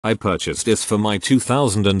I purchased this for my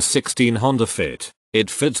 2016 Honda Fit. It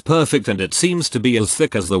fits perfect and it seems to be as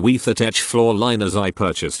thick as the WeatherTech floor liners I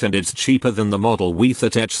purchased, and it's cheaper than the model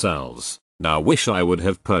WeatherTech sells. Now wish I would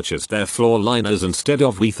have purchased their floor liners instead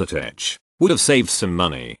of WeatherTech. Would have saved some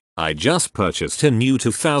money. I just purchased a new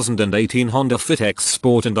 2018 Honda Fit X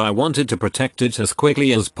Sport and I wanted to protect it as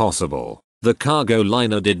quickly as possible. The cargo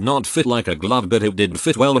liner did not fit like a glove, but it did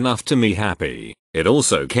fit well enough to me happy. It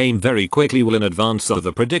also came very quickly, well in advance of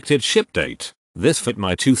the predicted ship date. This fit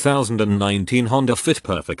my 2019 Honda Fit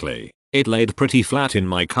perfectly. It laid pretty flat in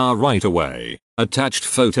my car right away. Attached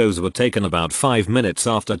photos were taken about 5 minutes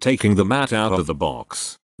after taking the mat out of the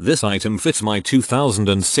box. This item fits my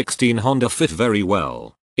 2016 Honda Fit very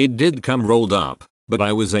well. It did come rolled up, but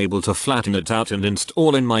I was able to flatten it out and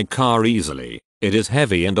install in my car easily. It is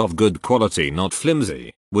heavy and of good quality, not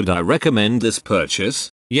flimsy. Would I recommend this purchase?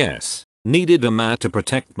 Yes. Needed a mat to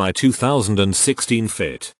protect my 2016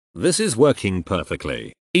 Fit. This is working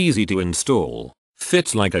perfectly. Easy to install.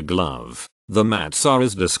 Fits like a glove. The mats are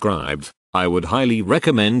as described. I would highly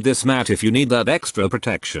recommend this mat if you need that extra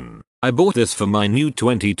protection. I bought this for my new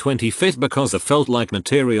 2020 Fit because the felt-like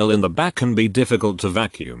material in the back can be difficult to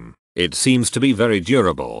vacuum. It seems to be very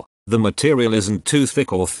durable. The material isn't too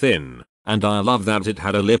thick or thin. And I love that it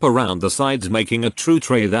had a lip around the sides, making a true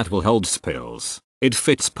tray that will hold spills. It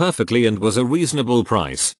fits perfectly and was a reasonable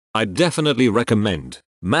price. I'd definitely recommend.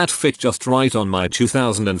 Mat fit just right on my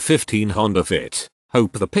 2015 Honda Fit.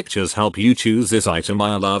 Hope the pictures help you choose this item.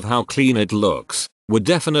 I love how clean it looks. Would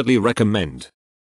definitely recommend.